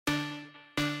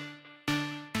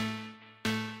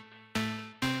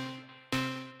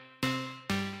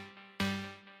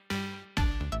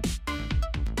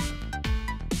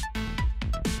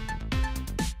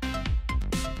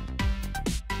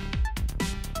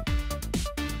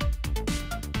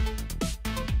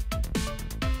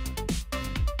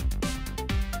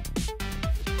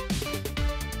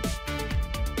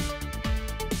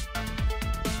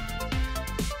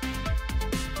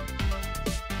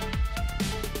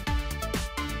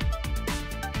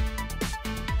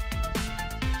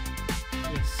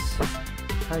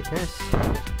Hi guys,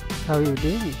 how are you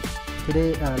doing?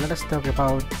 Today let us talk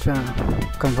about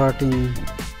converting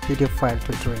PDF file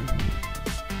to drawing.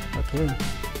 Okay,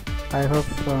 I hope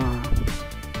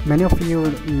many of you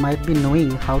might be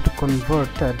knowing how to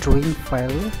convert a drawing file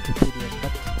to PDF,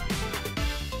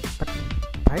 but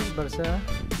vice versa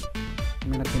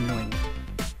may not be knowing.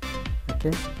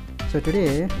 Okay, so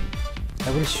today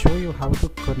I will show you how to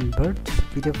convert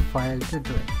PDF file to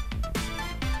drawing.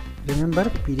 Remember,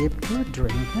 PDF to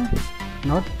drawing,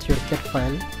 not your CAD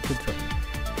file to drawing.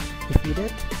 If you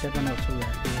did, that one also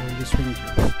will be showing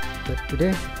you. But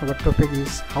today our topic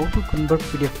is how to convert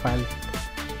PDF file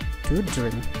to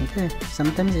drawing. Okay,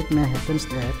 sometimes it may happen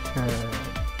that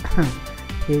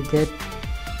you get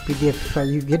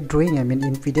PDF, you get drawing, I mean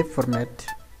in PDF format,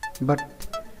 but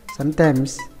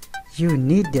sometimes you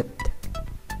need it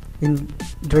in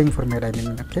drawing format, I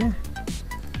mean. Okay,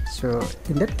 so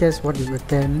in that case what you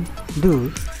can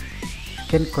do, you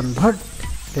can convert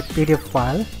the PDF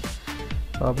file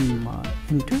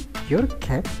into your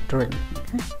CAD drawing.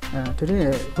 Okay?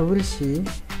 Today we will see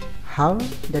how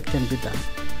that can be done.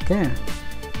 Okay,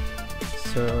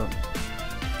 so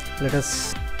let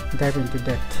us dive into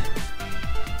that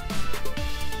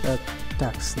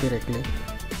task directly.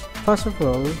 First of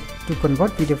all, to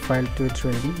convert PDF file to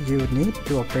drawing, you need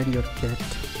to open your CAD.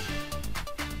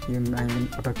 I mean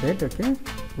Autocad. Okay,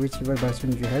 whichever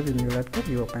version you have in your laptop,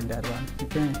 you open that one.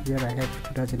 Okay, here I have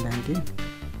 2019,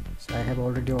 so I have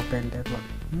already opened that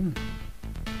one.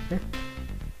 Okay,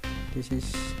 this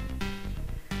is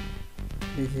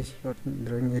your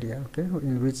drawing area, okay,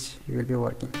 in which you will be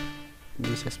working in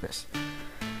this space.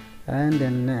 And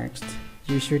then next,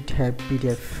 you should have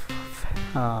PDF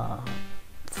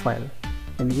file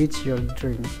in which your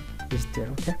drawing is there.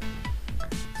 Okay,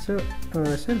 so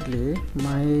recently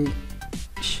my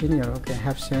senior, okay,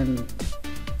 have sent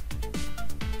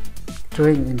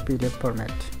drawing in PDF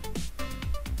format.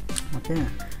 Okay,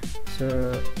 so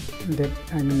that,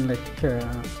 I mean, like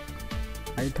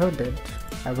I thought that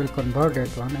I will convert that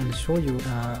one and show you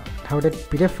how that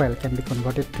PDF file can be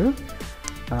converted to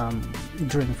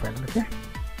drawing file. Okay,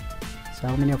 so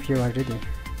how many of you are ready?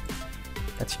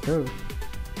 Let's go.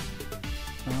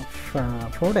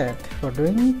 For that, for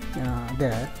doing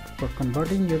that, for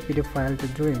converting your PDF file to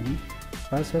drawing,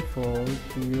 first of all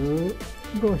you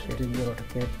go here in your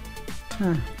AutoCAD.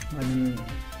 I mean,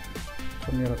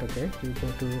 from your AutoCAD you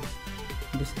go to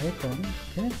this icon.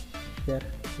 Okay, here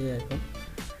the icon,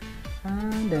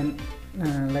 and then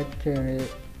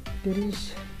there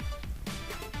is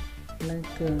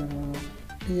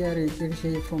here you can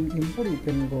see from import you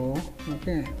can go.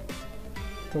 Okay,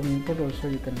 from import also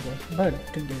you can go, but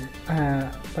today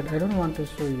but I don't want to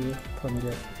show you from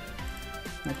there.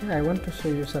 Okay, I want to show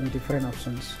you some different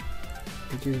options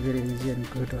which is very easy and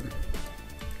good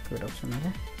option.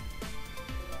 Okay,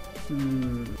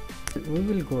 we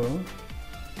will go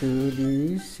to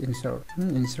this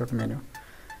insert menu.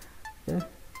 Okay,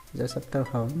 just after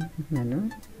home menu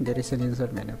there is an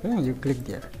insert menu. Okay, you click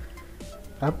there.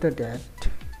 After that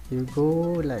you go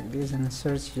like this and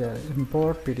search here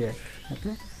import PDF.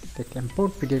 Okay, the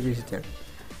import PDF is there,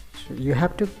 so you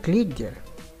have to click there.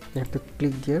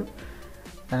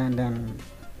 And then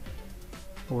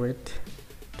wait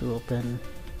to open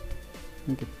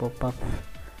the pop-up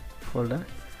folder.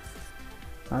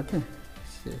 Okay,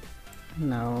 see,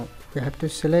 now we have to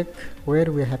select where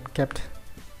we have kept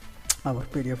our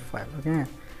PDF file. Okay,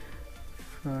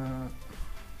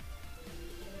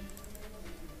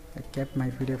 I kept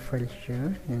my PDF file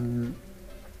here in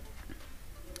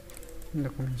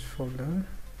documents folder,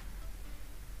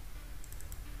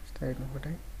 start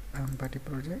party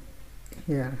project.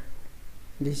 Here,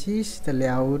 this is the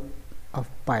layout of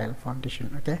pile foundation.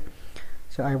 Okay,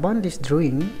 so I want this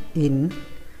drawing in,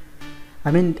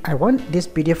 I want this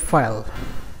PDF file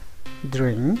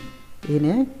drawing in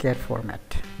a CAD format.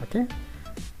 Okay,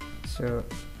 so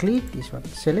click this one,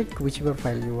 select whichever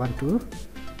file you want to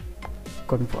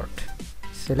convert.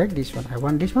 Select this one, I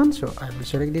want this one, so I will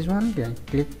select this one, then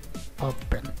click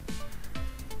open.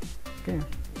 Okay,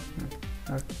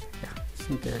 yeah,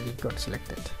 simply got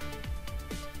selected.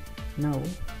 Now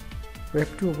we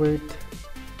have to wait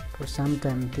for some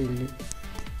time till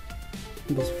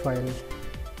this file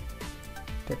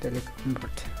totally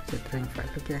convert the drawing file.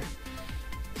 Okay,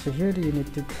 so here you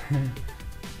need to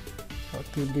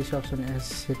keep this option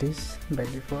as it is by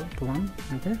default 1.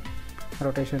 Okay,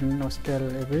 rotation, no scale,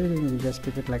 everything you just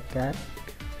keep it like that.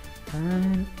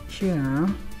 And here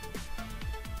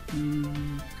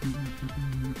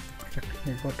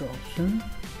you go to option.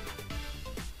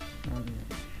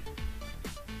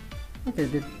 Okay,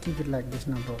 they keep it like this,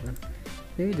 no problem.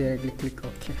 You directly click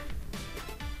OK.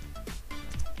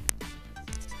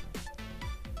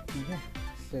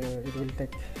 so it will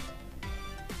take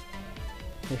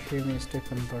a few minutes to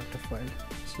convert the file.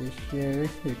 See here,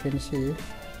 you can see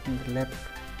in the left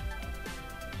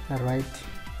right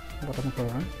bottom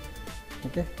corner,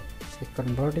 okay, so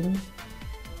converting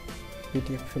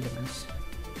PDF filaments.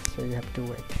 So you have to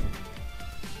wait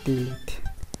till it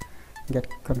get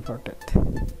converted.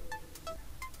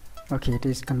 Okay, it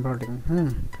is converting.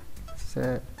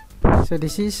 So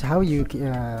this is how you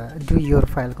do your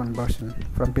file conversion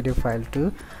from PDF file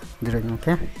to drawing.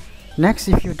 Okay, next,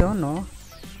 if you don't know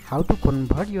how to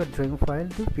convert your drawing file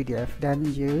to PDF,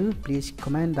 then you please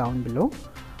comment down below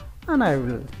and I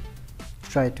will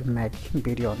try to make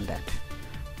video on that.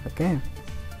 Okay,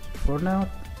 for now,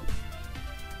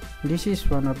 this is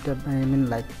one of the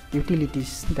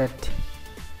utilities that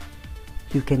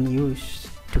you can use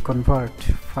to convert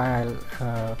file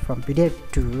from PDF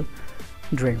to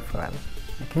drawing file.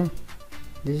 Okay,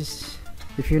 this,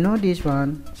 if you know this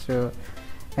one, so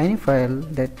any file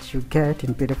that you get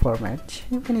in PDF format,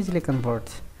 you can easily convert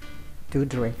to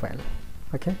drawing file.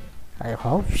 Okay, I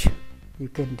hope you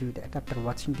can do that after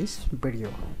watching this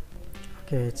video.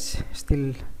 Okay, it's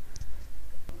still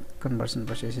conversion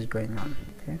process is going on.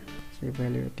 Okay, so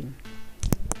evaluating.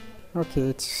 Okay,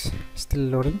 it's still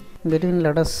loading. Between,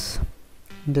 let us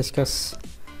discuss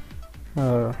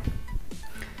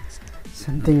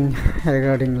something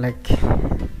regarding like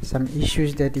some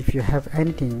issues that if you have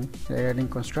anything regarding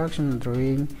construction,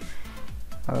 drawing,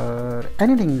 or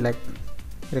anything like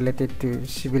related to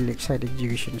civil site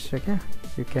executions, okay,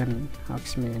 you can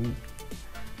ask me in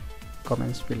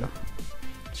comments below.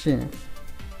 See,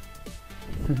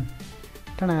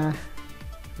 ta-da!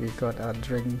 We got our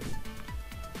drawing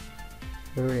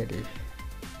ready.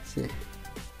 See,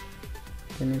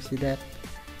 can you see that?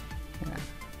 Yeah.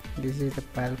 This is the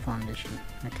pile foundation.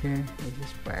 Okay, this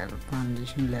is pile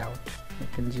foundation layout. You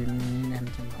can zoom in and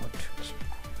zoom out.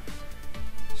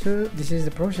 So this is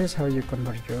the process how you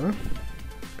convert your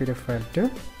PDF file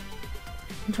to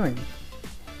drawing.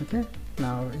 Okay,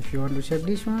 now if you want to save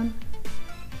this one,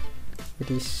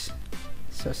 it is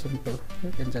so simple.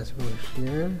 You can just go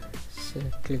here,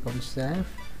 click on save,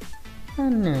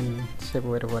 and then save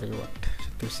wherever you want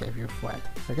to save your file.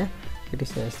 Okay, it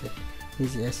is as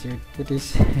easy as it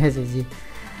is as easy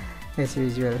as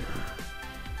usual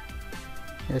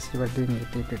as you are doing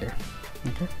it today.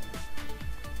 Okay,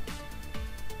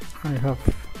 I hope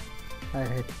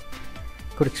I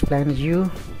could explain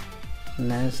you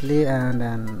nicely, and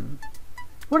then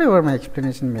whatever my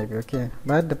explanation may be, okay,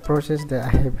 but the process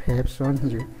that I have shown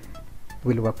you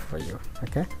will work for you.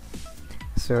 Okay,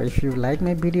 so if you like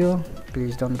my video,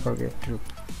 please don't forget to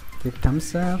give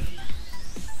thumbs up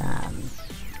and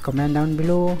comment down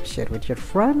below, share with your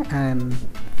friend, and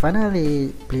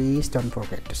finally please don't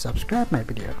forget to subscribe my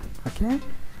video. Okay,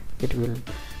 it will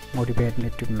motivate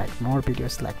me to make more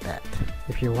videos like that.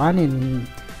 If you want in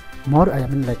more,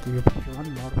 if you want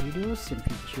more videos in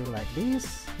future like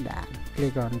this, then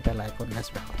click on bell icon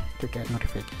as well to get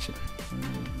notification.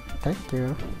 Thank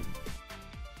you.